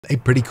A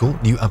pretty cool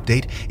new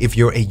update. If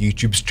you're a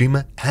YouTube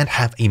streamer and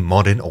have a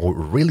modern or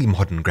really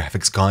modern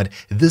graphics card,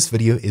 this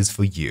video is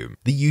for you.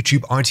 The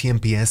YouTube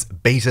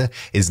RTMPS beta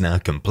is now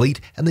complete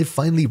and they've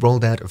finally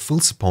rolled out full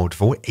support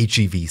for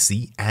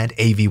HEVC and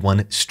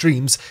AV1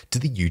 streams to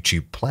the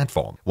YouTube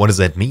platform. What does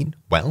that mean?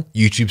 Well,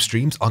 YouTube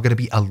streams are going to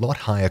be a lot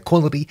higher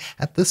quality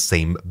at the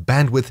same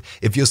bandwidth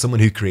if you're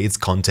someone who creates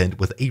content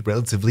with a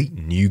relatively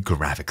new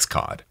graphics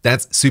card.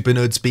 That's super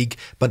nerd speak,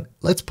 but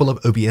let's pull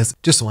up OBS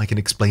just so I can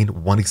explain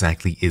what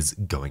exactly is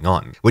going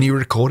on. When you're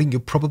recording, you're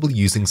probably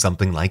using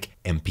something like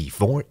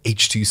MP4,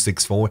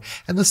 H.264,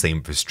 and the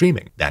same for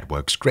streaming. That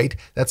works great.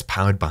 That's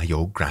powered by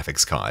your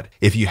graphics card.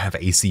 If you have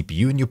a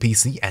CPU in your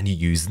PC and you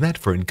use that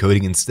for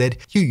encoding instead,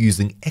 you're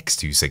using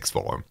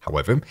X.264.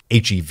 However,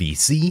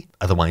 HEVC,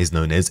 otherwise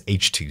known as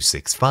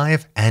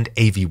H.265, and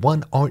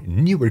AV1 are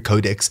newer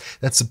codecs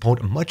that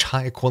support much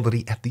higher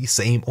quality at the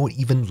same or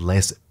even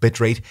less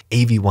bitrate,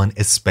 AV1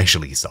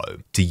 especially so.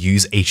 To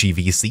use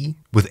HEVC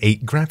with a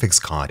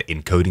graphics card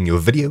encoding your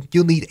video,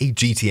 you'll need a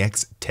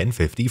GTX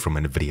 1050 from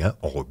NVIDIA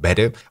or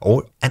better,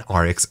 or an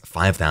RX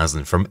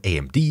 5000 from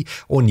AMD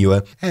or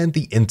newer, and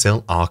the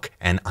Intel Arc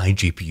and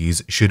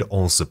iGPUs should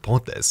all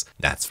support this.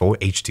 That's for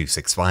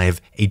H.265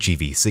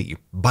 HEVC.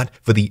 But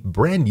for the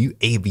brand new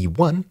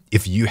AV1,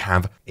 if you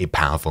have a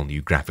powerful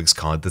new graphics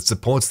card that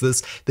supports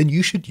this, then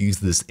you should use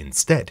this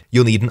instead.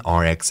 You'll need an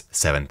RX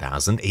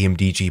 7000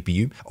 AMD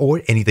GPU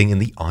or anything in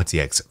the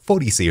RTX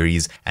 40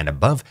 series and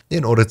above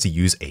in order to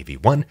use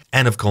AV1,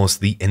 and of course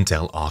the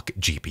Intel Arc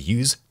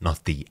GPUs,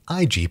 not the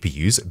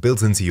iGPUs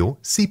built into your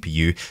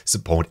CPU,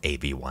 support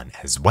AV1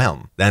 as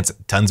well. That's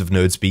tons of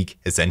nerd speak.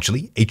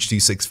 Essentially,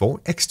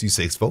 H.264,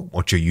 X.264,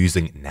 what you're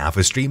using now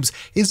for streams,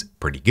 is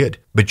pretty good,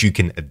 but you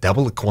can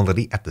double the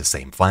quality at the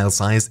same file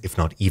size, if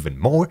not even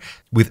more,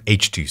 with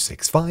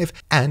H.265,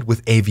 and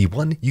with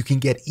AV1 you can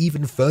get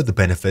even further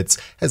benefits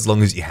as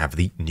long as you have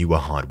the newer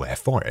hardware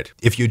for it.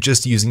 If you're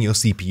just using your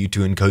CPU to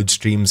encode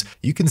streams,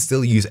 you can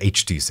still use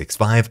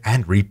H.265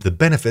 and reap the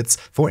benefits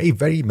for a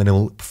very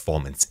minimal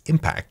performance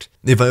impact.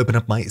 If I open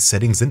up my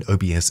settings in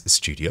OBS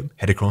Studio,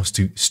 head across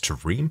to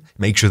Stream,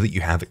 make sure that you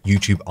have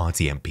YouTube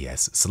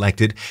RTMPS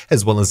selected,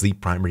 as well as the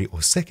primary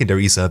or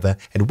secondary server,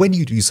 and when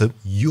you do so,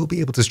 you'll be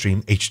able to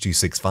stream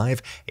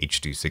H.265,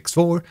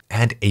 H.264,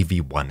 and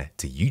AV1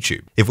 to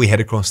YouTube. If we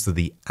head across to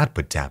the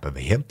Output tab over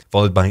here,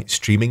 followed by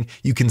Streaming,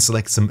 you can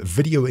select some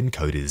video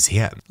encoders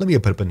here. Let me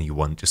open up a new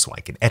one just so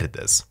I can edit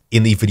this.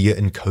 In the video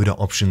encoder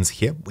options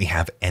here, we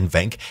have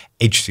NVENC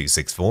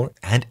H.264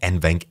 and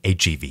NVENC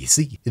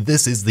HEVC.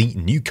 This is the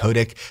new codec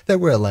that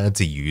we're allowed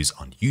to use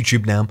on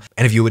YouTube now,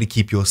 and if you were to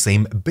keep your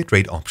same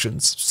bitrate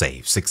options,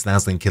 say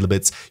 6000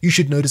 kilobits, you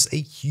should notice a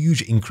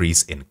huge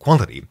increase in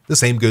quality. The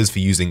same goes for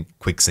using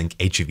QuickSync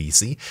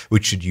HEVC,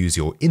 which should use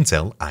your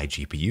Intel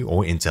iGPU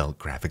or Intel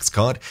graphics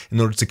card in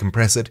order to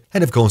compress it,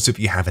 and of course if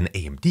you have an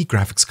AMD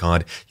graphics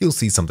card, you'll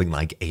see something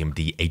like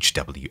AMD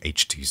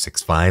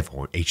HW-H.265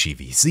 or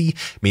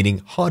HEVC,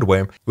 meaning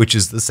hardware, which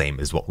is the same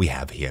as what we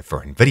have here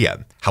for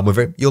NVIDIA.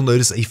 However, you'll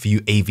notice a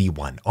few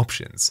AV1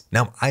 options.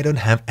 Now, I don't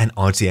have an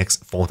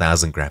RTX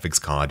 4000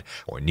 graphics card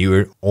or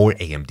newer, or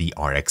AMD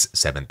RX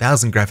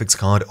 7000 graphics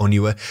card or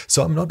newer,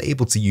 so I'm not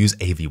able to use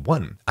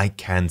AV1. I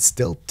can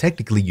still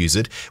technically use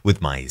it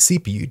with my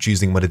CPU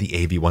choosing one of the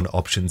AV1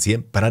 options here,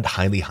 but I'd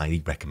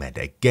highly recommend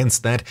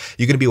against that.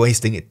 You're going to be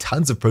wasting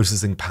tons of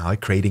processing power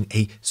creating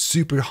a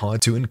super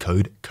hard to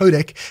encode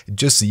codec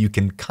just so you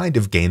can kind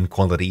of gain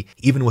quality.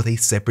 Even with a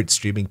separate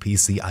streaming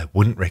PC, I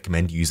wouldn't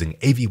recommend using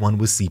AV1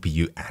 with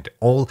CPU at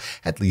all,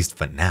 at least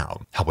for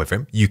now.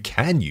 However, you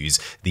can use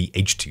the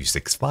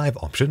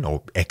H.265 option,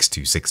 or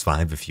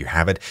X.265 if you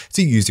have it,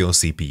 to use your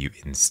CPU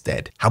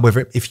instead.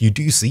 However, if you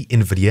do see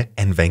NVIDIA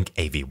NVENC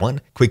AV1,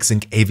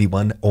 QuickSync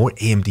AV1, or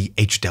AMD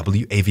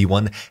HW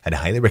AV1, I'd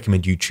highly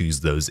recommend you choose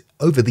those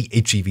over the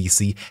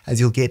HEVC, as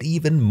you'll get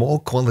even more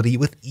quality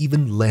with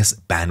even less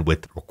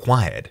bandwidth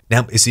required.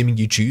 Now, assuming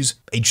you choose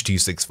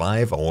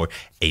H.265 or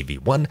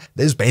AV1,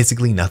 there's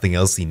basically nothing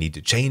else you need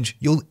to change.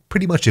 You'll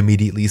pretty much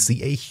immediately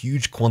see a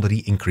huge quality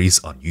increase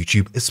on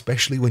YouTube,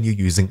 especially when you're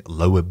using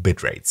lower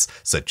bitrates,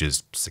 such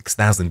as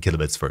 6000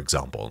 kilobits for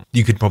example.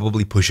 You could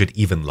probably push it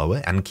even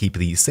lower and keep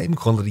the same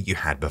quality you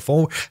had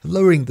before,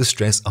 lowering the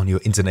stress on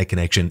your internet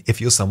connection if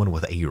you're someone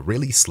with a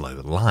really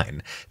slow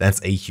line.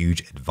 That's a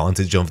huge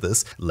advantage of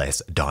this,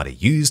 less data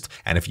used,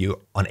 and if you're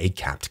on a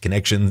capped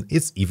connection,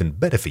 it's even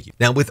better for you.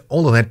 Now, with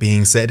all of that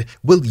being said,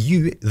 will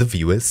you, the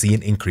viewer, see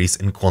an increase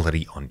in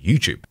quality on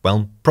YouTube?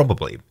 Well,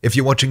 probably. If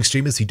you're watching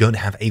streamers who don't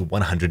have a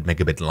 100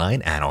 megabit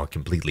line and are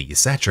completely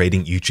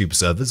saturating YouTube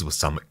servers with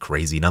some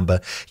crazy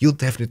number, you'll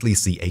definitely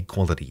see a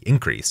quality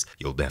increase.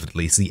 You'll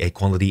definitely see a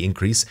quality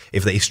increase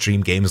if they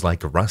stream games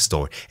like Rust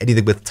or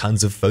anything with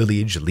tons of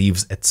foliage,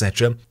 leaves,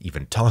 etc.,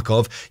 even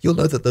Tarkov. You'll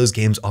know that those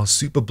games are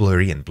super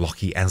blurry and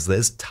blocky as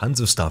there's tons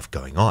of stuff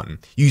going on.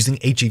 Using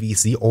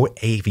HEVC or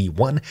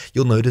AV1,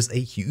 you'll notice a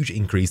huge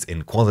increase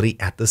in quality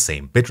at the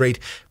same bitrate,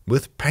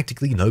 with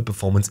practically no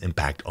performance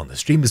impact on the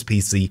streamer's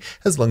PC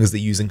as long as they're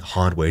using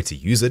hardware to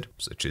use it,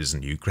 such as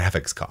new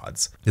graphics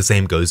cards. The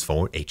same goes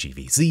for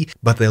HEVC,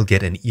 but they'll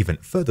get an even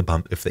further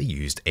bump if they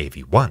used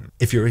AV1.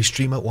 If you're a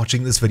streamer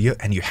watching this video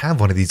and you have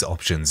one of these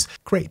options,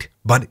 great.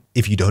 But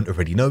if you don't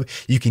already know,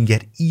 you can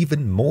get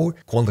even more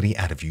quality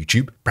out of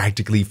YouTube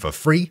practically for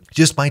free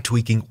just by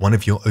tweaking one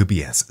of your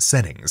OBS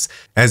settings.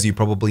 As you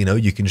probably know,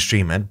 you can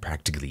stream at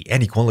practically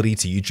any quality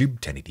to YouTube,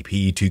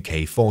 1080p,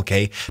 2K,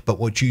 4K, but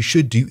what you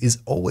should do is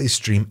always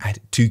stream at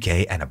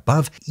 2K and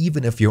above,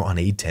 even if you're on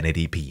a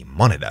 1080p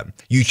monitor.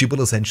 YouTube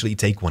will essentially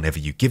take whatever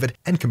you give it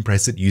and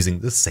compress it using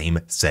the same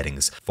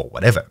settings for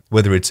whatever.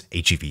 Whether it's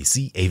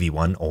HEVC,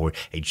 AV1, or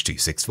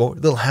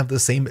H.264, they'll have the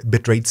same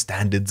bitrate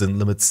standards and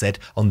limits set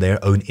on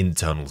their own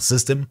internal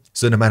system,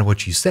 so no matter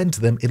what you send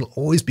to them, it'll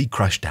always be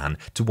crushed down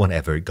to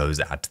whatever goes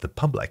out to the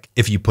public.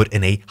 If you put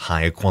in a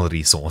higher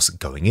quality source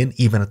going in,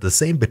 even at the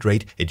same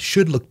bitrate, it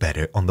should look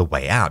better on the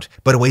way out.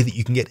 But a way that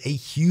you can get a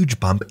huge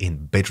bump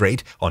in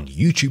bitrate on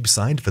YouTube's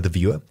side for the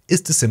viewer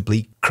is to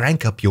simply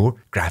crank up your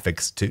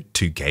graphics to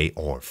 2K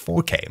or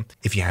 4K.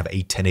 If you have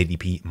a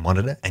 1080p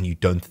monitor and you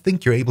don't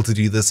think you're able to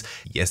do this,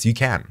 yes you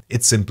can.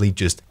 It's simply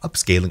just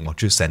upscaling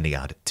what you're sending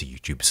out to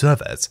YouTube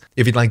servers.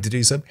 If you'd like to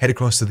do so, head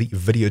across to the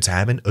video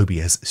tab in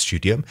OBS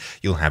Studio.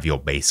 You'll have your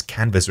base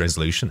canvas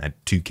resolution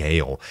at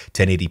 2K or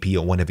 1080p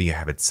or whatever you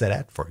have it set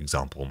at, for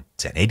example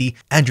 1080,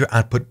 and your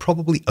output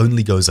probably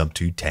only goes up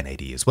to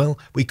 1080 as well.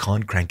 We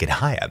can't crank it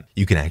higher.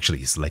 You can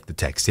actually select the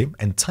text here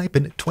and type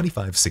in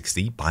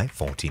 2560 by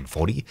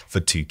 1440 for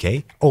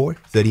 2K or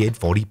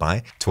 3840 by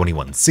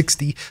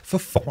 2160 for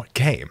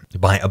 4K.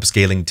 By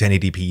upscaling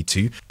 1080p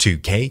to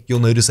 2K, you'll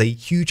notice a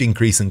huge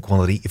increase in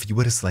quality if you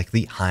were to select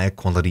the higher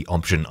quality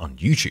option on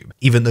YouTube.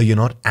 Even though you're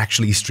not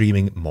actually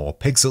streaming more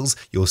pixels,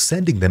 you're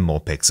sending them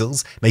more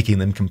pixels, making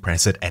them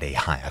compress it at a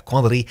higher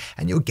quality,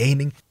 and you're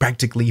gaining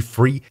practically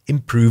free,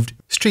 improved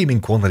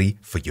streaming quality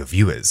for your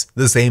viewers.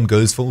 The same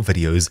goes for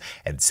videos,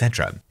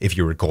 etc. If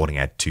you're recording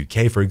at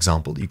 2K, for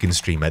example, you can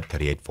stream at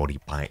 3840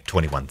 by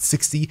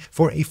 2160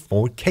 for a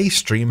 4K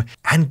stream,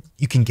 and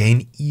you can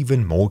gain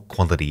even more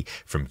quality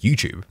from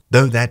YouTube.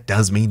 Though that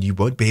does mean you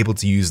won't be able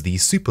to use the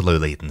super low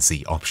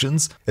latency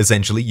options.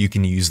 Essentially, you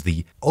can use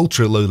the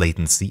ultra low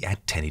latency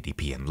at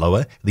 1080p and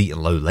lower, the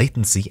low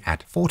latency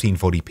at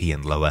 1440p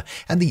and lower,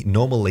 and the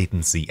normal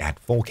latency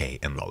at 4K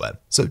and lower.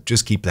 So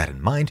just keep that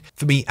in mind.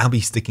 For me, I'll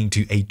be sticking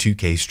to a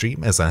 2K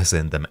stream as I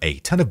send them a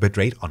ton of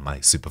bitrate on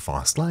my super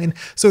fast line,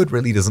 so it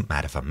really doesn't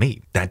matter for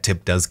me. That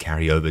tip does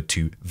carry over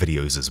to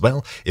videos as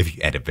well. If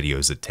you edit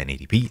videos at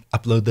 1080p,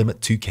 upload them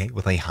at 2K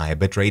with a higher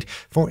bitrate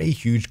for a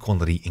huge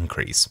quality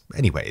increase.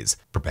 Anyways,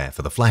 prepare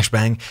for the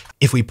flashbang.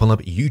 If we pull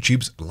up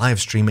YouTube's live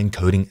stream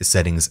encoding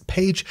settings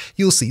page,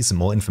 you'll see some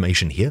more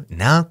information here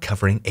now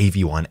covering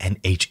AV1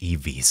 and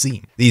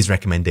HEVC. These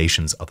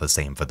recommendations are the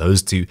same for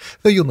those two,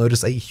 though you'll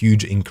notice a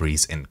huge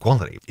increase in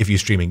quality. If you're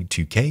streaming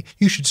 2K,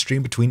 you should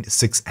stream between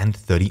 6 and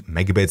 30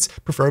 megabits,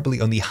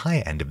 preferably on the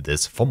higher end of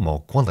this for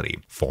more quality.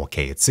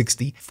 4K at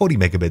 60, 40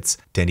 megabits,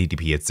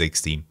 1080p at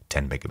 60,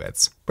 10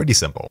 megabits. Pretty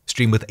simple.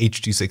 Stream with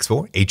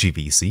H.264,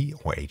 HEVC,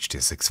 or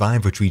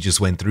H.265, which we just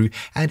went through,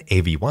 and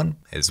AV1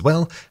 as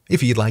well.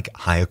 If you'd like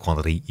higher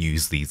quality,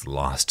 use these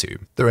last two.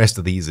 The rest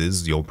of these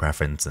is your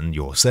preference and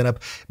your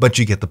setup, but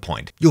you get the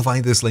point. You'll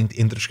find this linked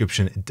in the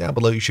description down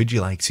below should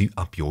you like to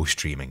up your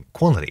streaming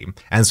quality.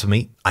 As for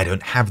me, I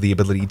don't have the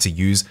ability to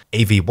use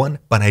AV1,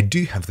 but I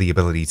do have the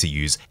ability to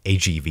use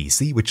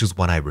HEVC, which is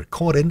what I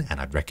record in, and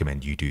I'd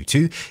recommend you do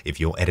too if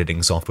your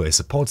editing software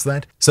supports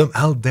that. So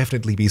I'll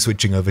definitely be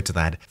switching over to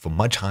that for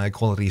much higher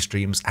quality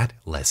streams at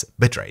less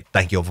bitrate.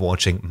 Thank you all for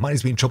watching. Mine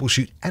has been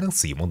Troubleshoot, and I'll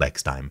see you all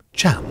next time.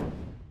 Ciao.